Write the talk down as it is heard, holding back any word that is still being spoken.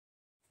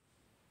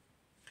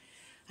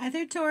Hi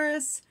there,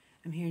 Taurus.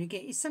 I'm here to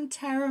get you some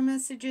tarot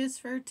messages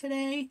for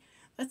today.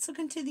 Let's look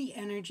into the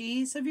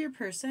energies of your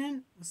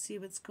person. We'll see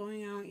what's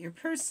going on with your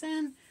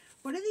person.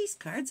 What do these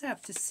cards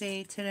have to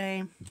say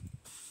today?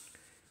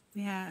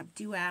 We have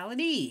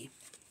duality.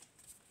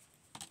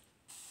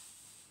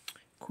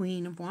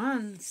 Queen of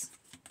Wands.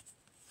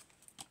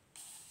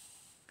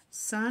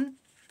 Sun.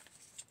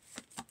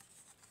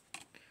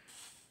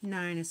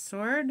 Nine of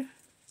Swords.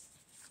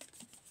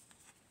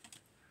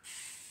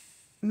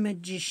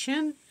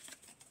 Magician.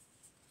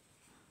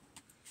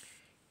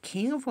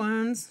 King of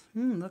Wands.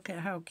 Look at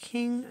how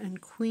King and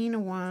Queen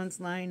of Wands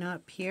line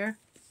up here.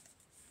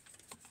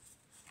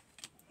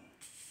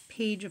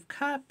 Page of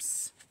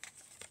Cups.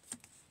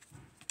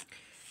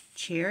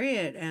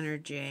 Chariot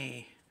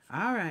energy.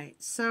 All right,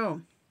 so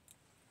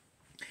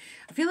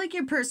I feel like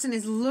your person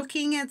is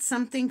looking at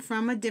something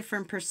from a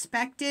different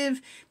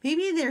perspective.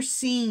 Maybe they're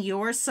seeing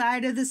your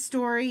side of the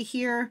story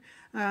here.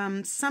 We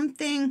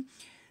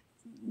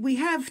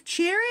have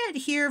Chariot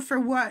here for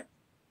what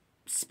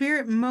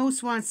Spirit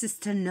most wants us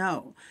to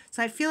know.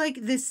 So I feel like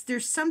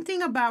there's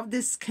something about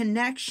this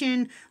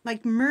connection,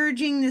 like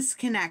merging this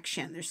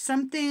connection. There's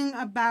something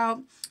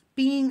about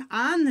being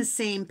on the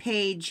same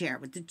page here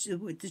with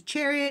the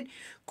Chariot,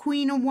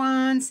 Queen of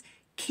Wands,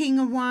 King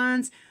of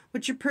Wands.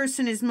 What your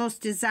person is most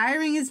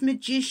desiring is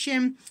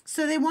Magician.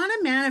 So they want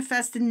to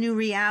manifest a new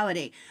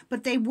reality,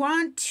 but they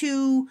want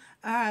to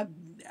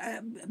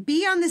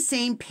be on the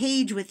same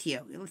page with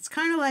you. It's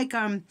kind of like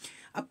a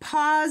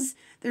pause.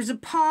 There's a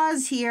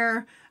pause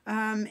here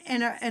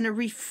and a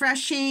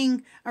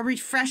refreshment,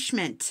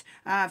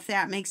 if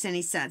that makes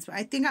any sense. But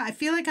I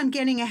feel like I'm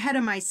getting ahead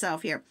of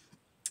myself here.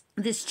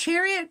 This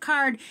Chariot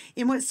card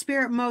in what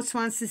Spirit most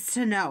wants us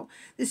to know.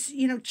 This,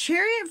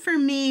 Chariot for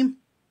me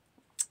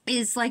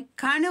is like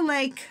kind of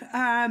like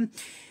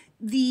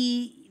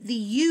the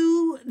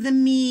you, the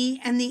me,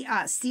 and the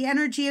us, the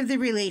energy of the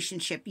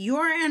relationship,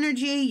 your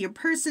energy, your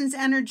person's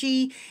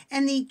energy,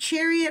 and the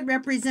Chariot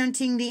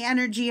representing the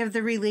energy of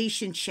the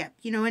relationship.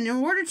 And in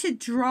order to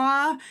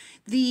draw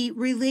the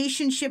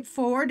relationship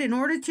forward, in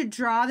order to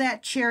draw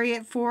that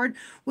Chariot forward,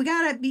 we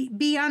got to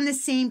be on the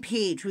same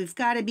page. We've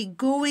got to be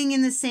going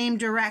in the same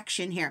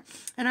direction here.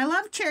 And I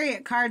love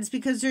Chariot cards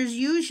because there's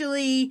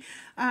usually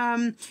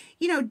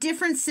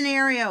different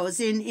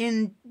scenarios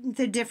in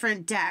the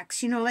different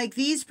decks. Like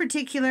these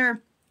particular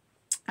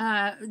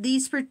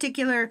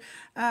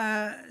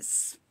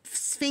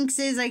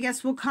sphinxes, I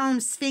guess we'll call them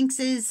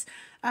sphinxes,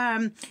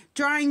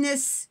 drawing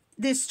this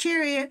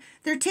Chariot,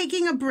 they're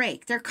taking a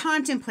break. They're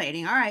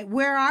contemplating. All right,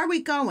 where are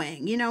we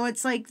going?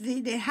 It's like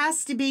we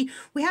have to be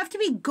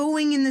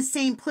going in the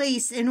same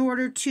place in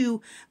order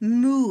to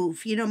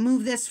move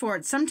this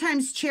forward.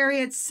 Sometimes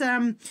Chariots,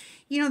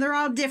 they're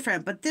all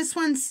different, but this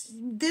one,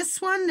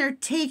 they're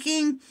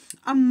taking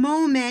a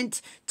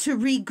moment to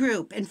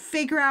regroup and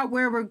figure out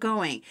where we're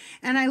going.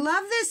 And I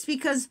love this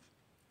because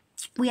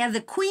we have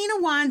the Queen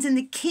of Wands and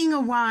the King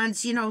of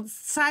Wands,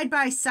 side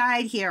by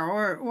side here,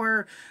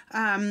 or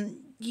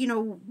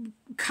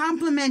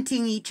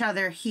complementing each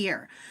other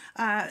here.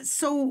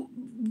 So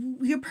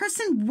your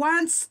person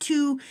wants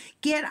to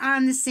get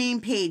on the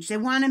same page. They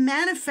want to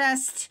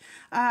manifest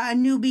a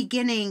new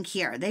beginning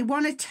here. They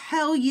want to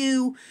tell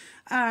you,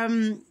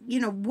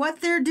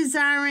 what they're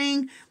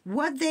desiring,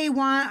 what they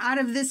want out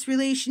of this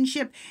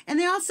relationship. And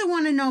they also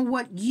want to know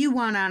what you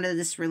want out of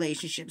this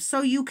relationship.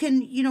 So you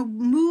can,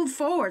 move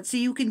forward. So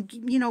you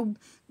can,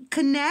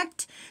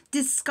 connect,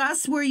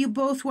 discuss where you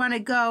both want to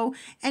go,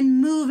 and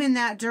move in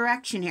that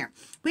direction here.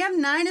 We have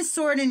Nine of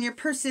Swords in your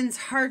person's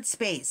heart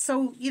space.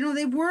 So,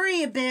 they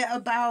worry a bit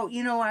about,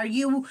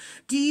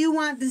 do you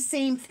want the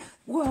same,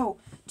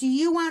 do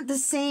you want the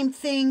same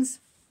things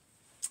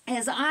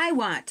as I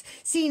want?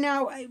 See,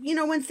 now,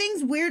 when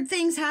weird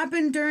things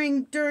happen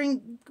during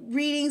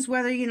readings,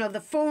 whether, the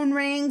phone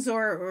rings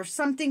or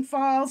something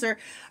falls, or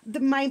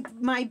my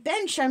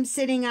bench I'm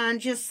sitting on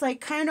just like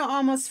kind of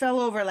almost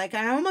fell over. Like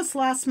I almost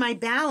lost my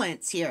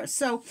balance here.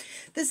 So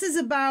this is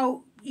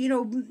about,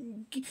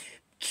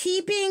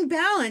 keeping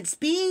balance,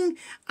 being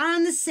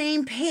on the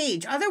same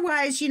page.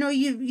 Otherwise,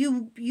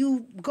 you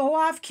go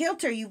off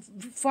kilter, you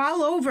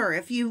fall over.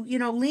 If you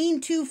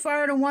lean too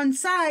far to one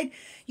side,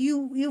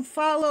 you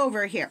fall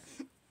over here.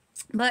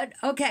 But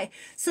okay,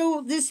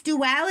 so this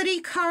duality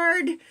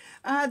card,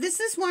 this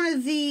is one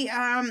of the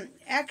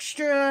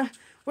extra,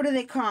 what do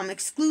they call them,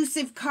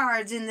 exclusive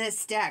cards in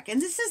this deck.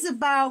 And this is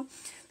about,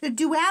 the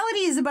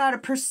duality is about a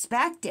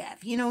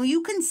perspective.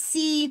 You can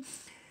see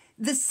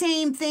the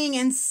same thing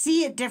and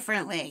see it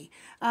differently,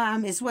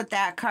 is what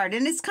that card.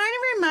 And it's kind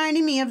of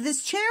reminding me of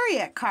this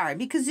Chariot card,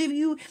 because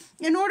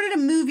in order to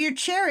move your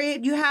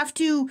Chariot, you have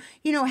to,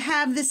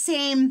 have the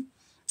same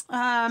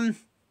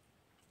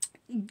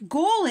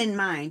goal in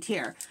mind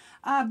here.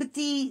 But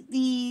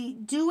the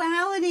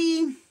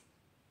duality,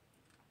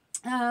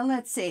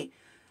 let's see,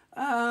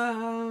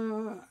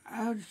 well,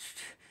 I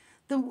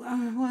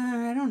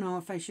don't know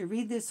if I should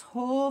read this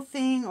whole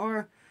thing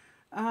or,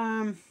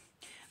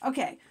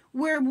 okay.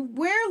 Where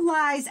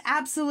lies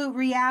absolute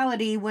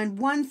reality when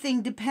one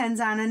thing depends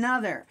on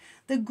another?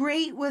 The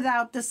great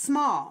without the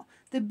small,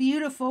 the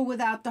beautiful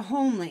without the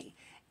homely,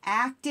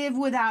 active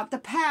without the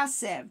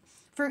passive.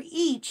 For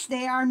each,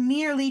 they are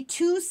merely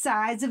two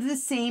sides of the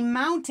same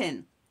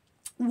mountain,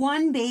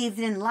 one bathed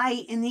in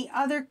light and the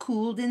other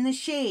cooled in the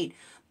shade,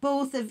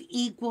 both of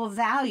equal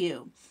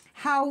value.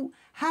 How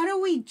do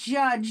we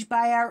judge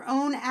by our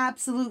own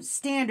absolute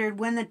standard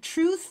when the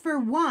truth for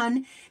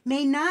one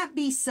may not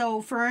be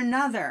so for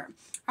another?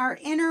 Our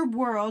inner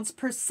worlds,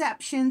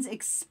 perceptions,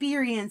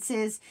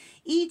 experiences,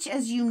 each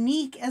as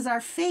unique as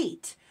our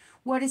fate.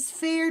 What is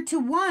fair to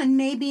one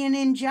may be an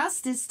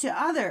injustice to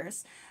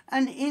others,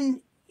 an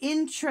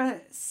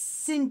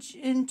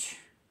intransient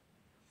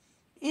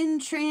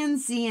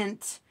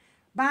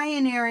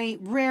binary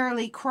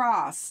rarely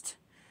crossed.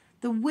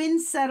 The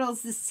wind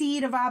settles the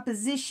seed of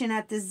opposition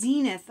at the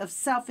zenith of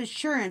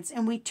self-assurance,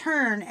 and we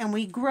turn and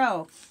we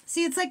grow.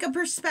 See, it's like a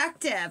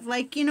perspective.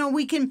 Like,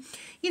 we can,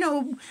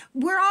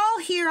 we're all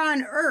here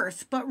on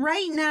earth, but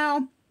right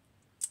now,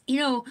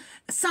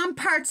 some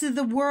parts of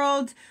the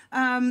world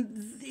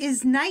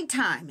is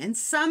nighttime, and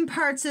some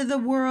parts of the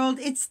world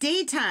it's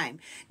daytime.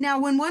 Now,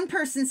 when one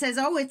person says,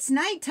 oh, it's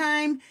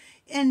nighttime,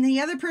 and the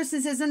other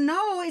person says, oh,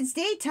 no, it's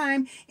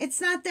daytime, it's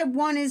not that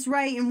one is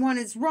right and one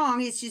is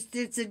wrong. It's just,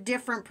 it's a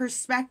different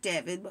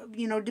perspective,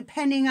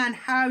 depending on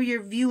how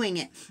you're viewing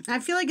it. I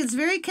feel like it's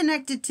very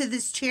connected to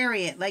this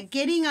Chariot, like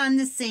getting on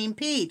the same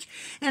page.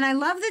 And I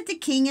love that the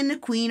King and the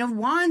Queen of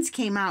Wands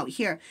came out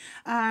here.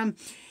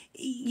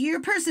 Your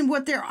person,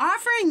 what they're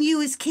offering you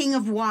is King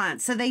of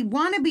Wands. So they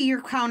want to be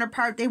your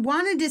counterpart. They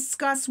want to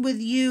discuss with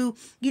you,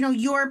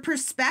 your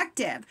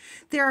perspective.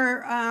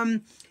 Their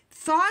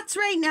thoughts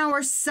right now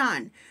are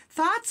Sun.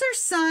 Thoughts are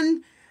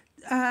Sun.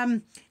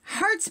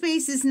 Heart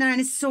space is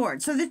Nine of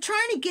Swords. So they're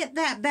trying to get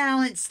that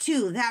balance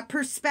too, that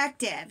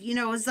perspective.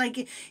 It's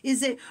like,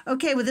 is it,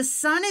 okay, well, the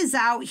Sun is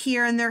out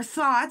here in their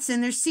thoughts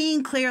and they're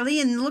seeing clearly,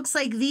 and it looks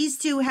like these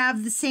two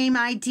have the same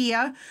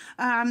idea,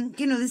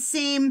 the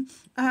same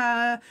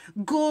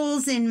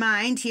goals in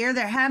mind here.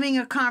 They're having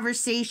a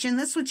conversation.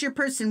 That's what your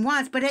person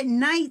wants. But at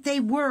night they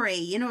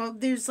worry.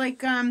 There's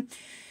like a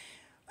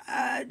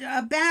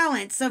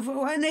balance of,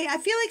 and I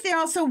feel like they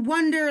also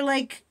wonder,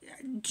 like,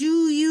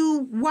 do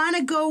you want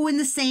to go in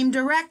the same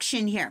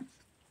direction here?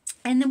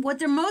 And then what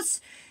they're most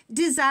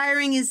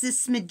desiring is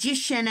this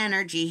magician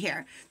energy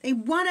here. They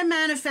want to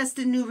manifest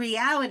a new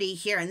reality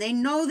here, and they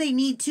know they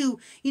need to,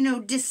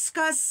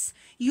 discuss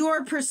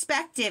your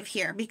perspective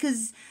here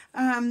because,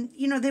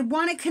 they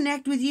want to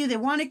connect with you. They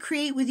want to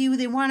create with you.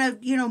 They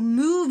want to,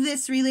 move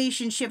this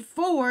relationship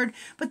forward,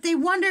 but they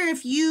wonder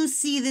if you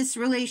see this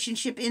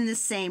relationship in the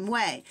same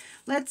way.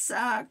 Let's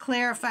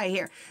clarify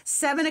here.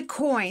 Seven of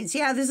Coins.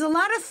 Yeah, there's a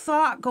lot of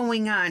thought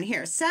going on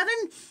here.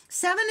 Seven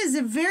is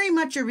very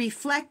much a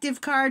reflective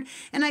card,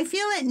 and I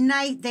feel at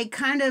night they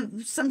kind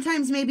of,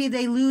 sometimes maybe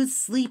they lose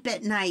sleep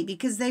at night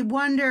because they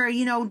wonder,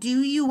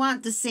 do you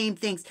want the same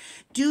things?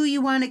 Do you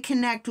want to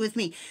connect with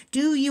me?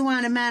 Do you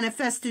want to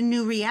manifest a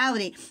new reality?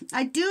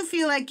 I do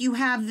feel like you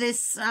have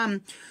this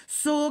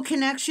soul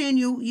connection.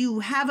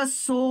 You have a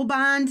soul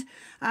bond.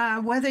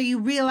 Whether you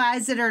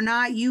realize it or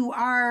not, you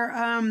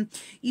are,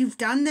 you've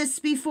done this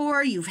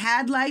before, you've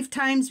had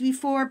lifetimes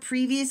before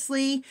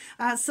previously.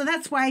 So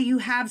that's why you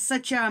have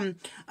such a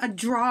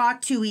draw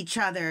to each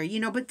other,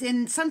 but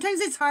then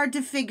sometimes it's hard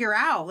to figure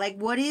out, like,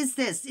 what is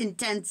this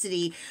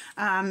intensity?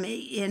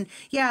 And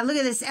yeah, look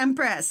at this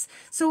Empress.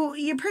 So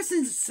your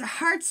person's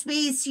heart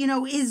space,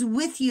 is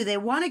with you. They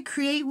want to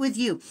create with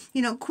you.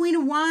 Queen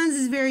of Wands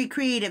is very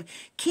creative.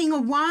 King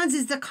of Wands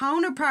is the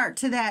counterpart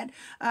to that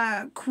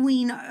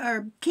Queen,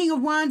 or King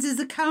of Wands is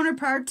the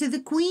counterpart to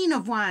the Queen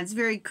of Wands,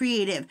 very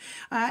creative.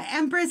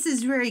 Empress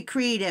is very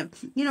creative.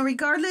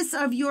 Regardless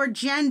of your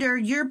gender,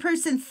 your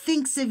person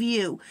thinks of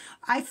you.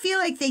 I feel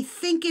like they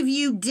think of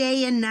you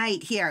day and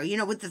night here,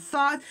 with the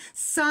thought,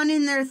 Sun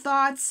in their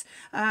thoughts,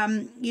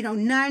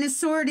 Nine of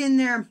Swords in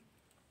their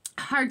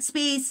heart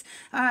space.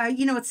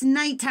 It's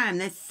nighttime.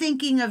 They're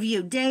thinking of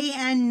you day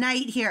and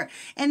night here.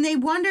 And they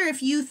wonder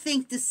if you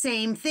think the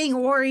same thing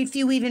or if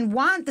you even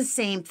want the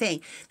same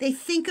thing. They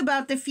think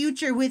about the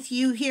future with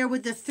you here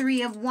with the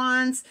Three of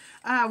Wands.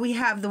 We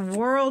have the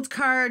World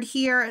card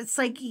here. It's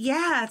like,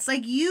 yeah, it's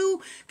like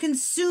you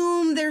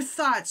consume their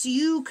thoughts.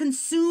 You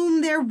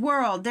consume their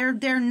world.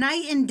 They're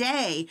night and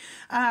day.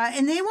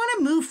 And they want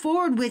to move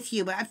forward with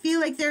you. But I feel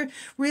like their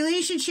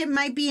relationship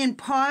might be in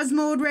pause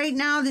mode right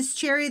now. This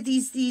Chariot,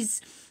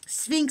 these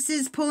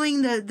Sphinxes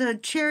pulling the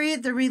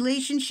Chariot, the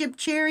relationship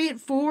Chariot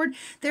forward.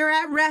 They're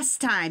at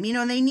rest time.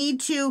 They need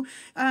to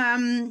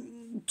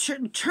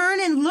turn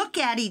and look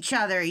at each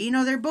other.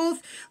 They're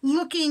both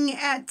looking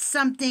at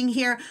something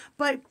here,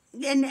 but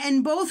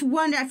and both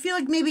wonder. I feel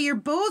like maybe you're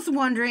both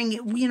wondering,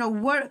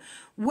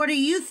 what are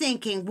you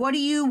thinking? What do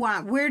you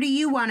want? Where do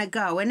you want to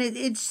go? And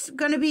it's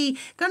gonna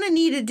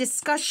need a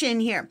discussion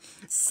here.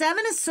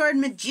 Seven of Swords,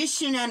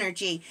 magician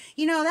energy.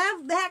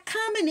 That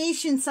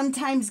combination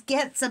sometimes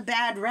gets a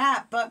bad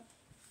rap, but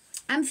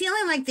I'm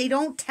feeling like they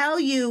don't tell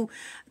you,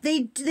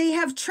 they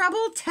have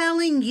trouble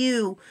telling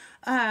you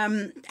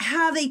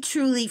how they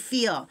truly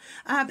feel.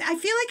 I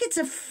feel like it's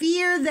a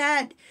fear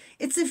that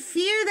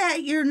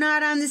you're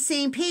not on the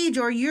same page,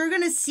 or you're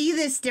going to see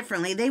this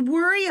differently. They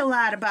worry a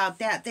lot about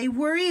that. They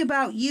worry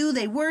about you.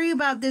 They worry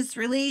about this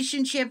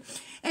relationship.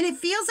 And it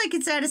feels like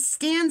it's at a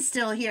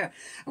standstill here.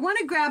 I want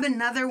to grab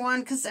another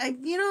one because, Seven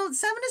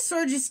of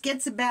Swords just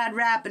gets a bad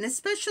rap, and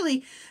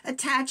especially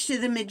attached to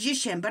the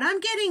Magician. But I'm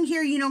getting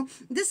here,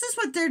 this is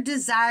what they're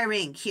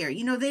desiring here.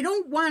 They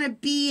don't want to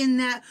be in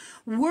that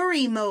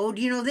worry mode.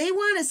 They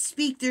want to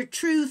speak their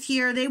truth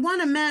here. They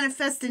want to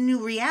manifest a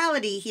new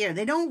reality here.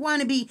 They don't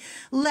want to be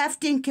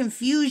left in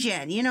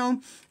confusion,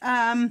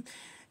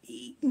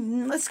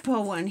 let's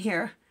pull one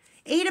here.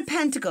 8 of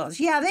Pentacles.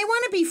 Yeah, they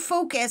want to be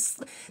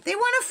focused. They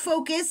want to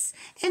focus,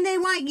 and they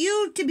want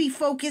you to be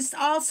focused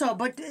also.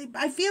 But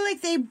I feel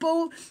like they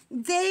want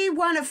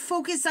to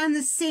focus on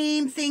the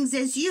same things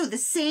as you, the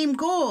same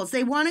goals.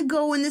 They want to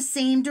go in the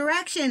same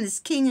direction. This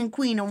King and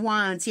Queen of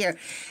Wands here.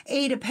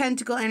 8 of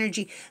Pentacle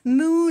energy,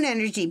 Moon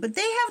energy. But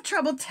they have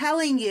trouble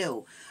telling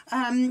you.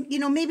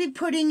 Maybe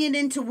putting it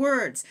into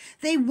words.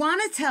 They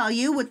want to tell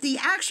you what the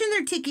action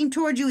they're taking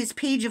towards you is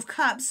Page of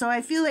Cups. So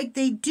I feel like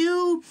they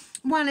do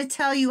want to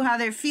tell you how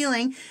they're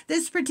feeling.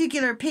 This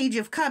particular Page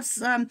of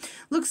Cups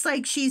looks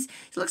like she's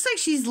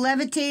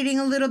levitating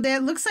a little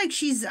bit. Looks like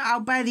she's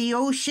out by the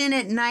ocean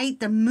at night.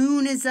 The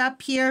moon is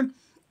up here.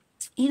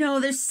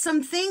 There's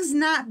some things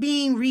not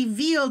being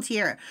revealed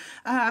here.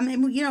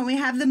 And we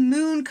have the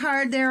Moon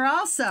card there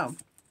also.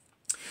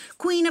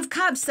 Queen of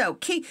Cups, though.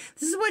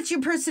 This is what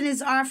your person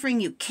is offering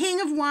you.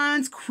 King of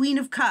Wands, Queen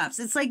of Cups.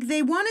 It's like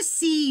they want to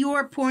see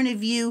your point of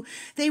view.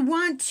 They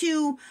want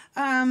to,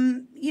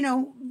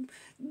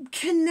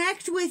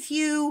 connect with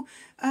you,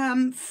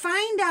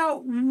 find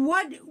out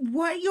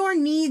what your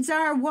needs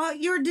are, what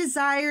your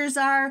desires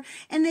are,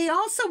 and they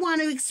also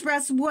want to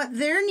express what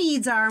their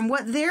needs are and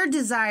what their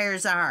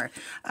desires are.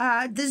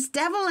 This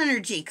Devil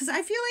energy, because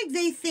I feel like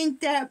they think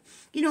that,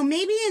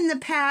 maybe in the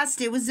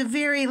past it was a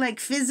very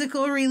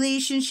physical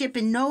relationship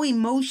and no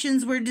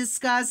emotions were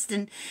discussed,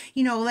 and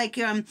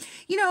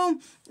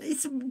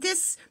it's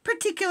this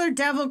particular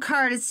Devil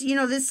card. It's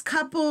this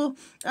couple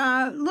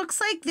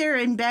looks like they're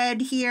in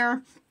bed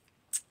here.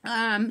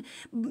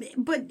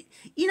 But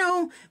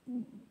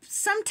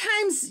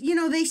sometimes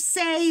they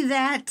say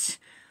that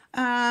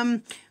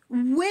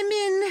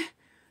women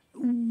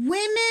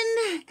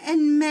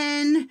and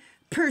men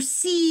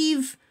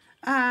perceive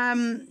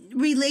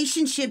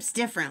relationships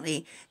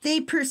differently. They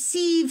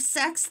perceive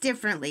sex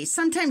differently.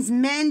 Sometimes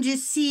men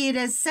just see it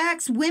as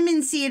sex.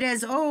 Women see it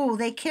as, oh,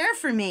 they care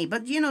for me.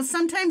 But,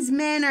 sometimes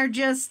men are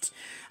just,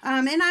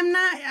 and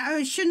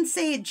I shouldn't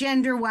say it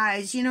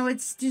gender-wise.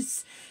 It's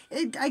just,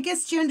 I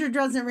guess gender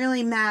doesn't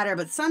really matter.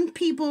 But some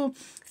people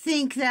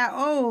think that,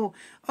 oh,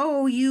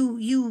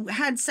 you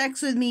had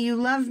sex with me, you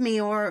love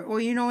me, or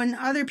and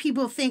other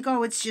people think,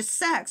 oh, it's just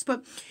sex.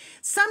 But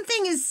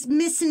something is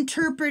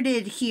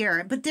misinterpreted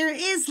here, but there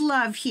is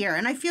love here.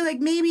 And I feel like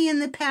maybe in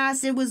the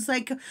past it was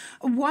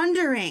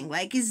wondering,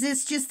 is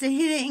this just a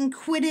hit it and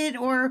quit it,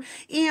 or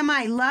am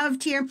I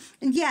loved here?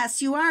 And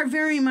yes, you are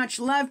very much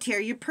loved here.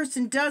 Your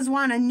person does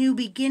want a new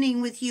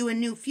beginning with you, a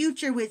new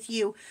future with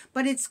you,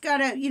 but it's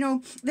gotta,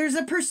 there's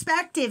a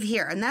perspective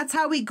here. And that's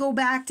how we go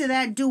back to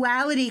that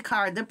duality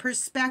card, the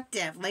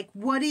perspective.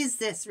 What is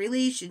this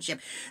relationship?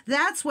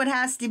 That's what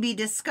has to be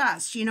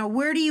discussed.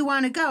 Where do you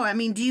want to go? I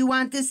mean, do you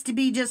want this to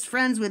be just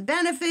friends with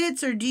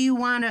benefits, or do you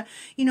want to,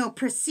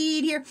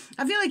 proceed here?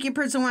 I feel like your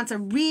person wants a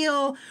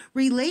real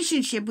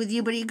relationship with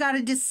you, but you got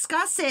to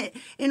discuss it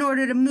in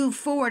order to move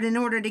forward, in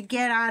order to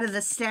get out of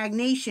the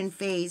stagnation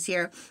phase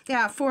here.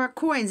 Yeah, 4 of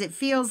Coins. It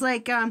feels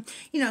like,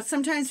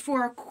 sometimes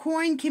 4 of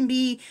Coin can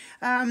be,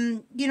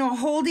 a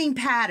holding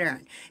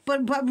pattern,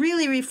 but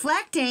really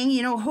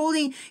reflecting,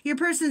 holding, your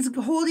person's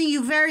holding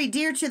you very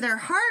dear to their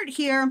heart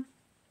here.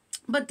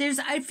 But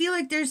I feel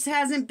like there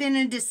hasn't been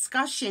a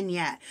discussion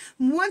yet.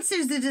 Once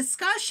there's a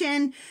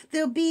discussion,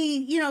 there'll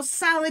be,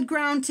 solid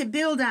ground to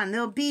build on.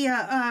 There'll be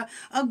a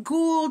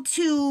goal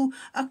to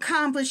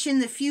accomplish in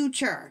the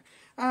future.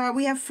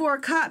 We have 4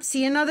 cups.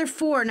 See, another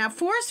 4. Now,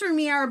 4s for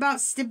me are about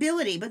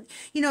stability, but,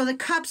 the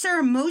cups are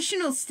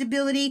emotional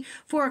stability.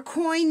 4 a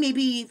coin,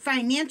 maybe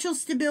financial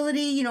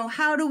stability.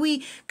 How do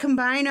we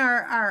combine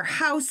our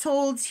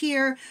households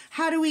here?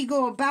 How do we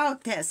go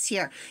about this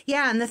here?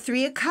 Yeah, and the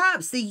 3 of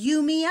cups, the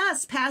you, me,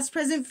 us, past,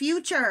 present,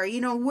 future.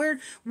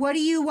 What do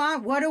you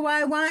want? What do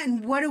I want?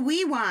 And what do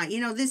we want?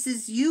 This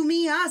is you,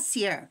 me, us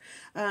here,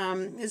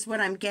 is what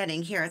I'm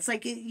getting here. It's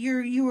like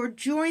you're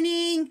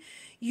joining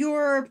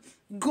your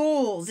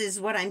goals is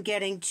what I'm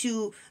getting,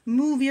 to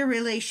move your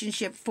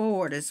relationship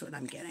forward is what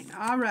I'm getting.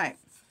 All right.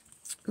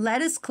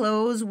 Let us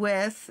close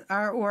with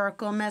our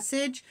oracle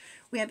message.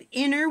 We have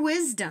inner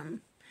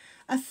wisdom.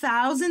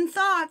 1,000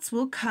 thoughts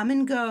will come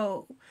and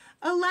go.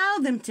 Allow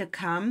them to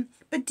come,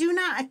 but do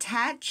not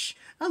attach.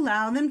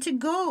 Allow them to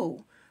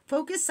go.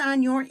 Focus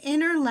on your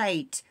inner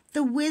light,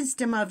 the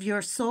wisdom of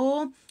your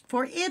soul.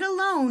 for it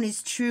alone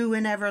is true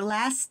and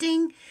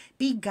everlasting.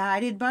 Be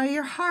guided by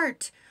your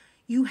heart.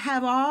 You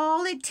have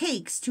all it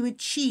takes to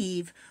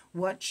achieve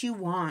what you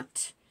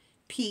want.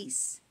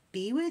 Peace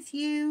be with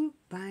you.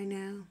 Bye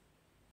now.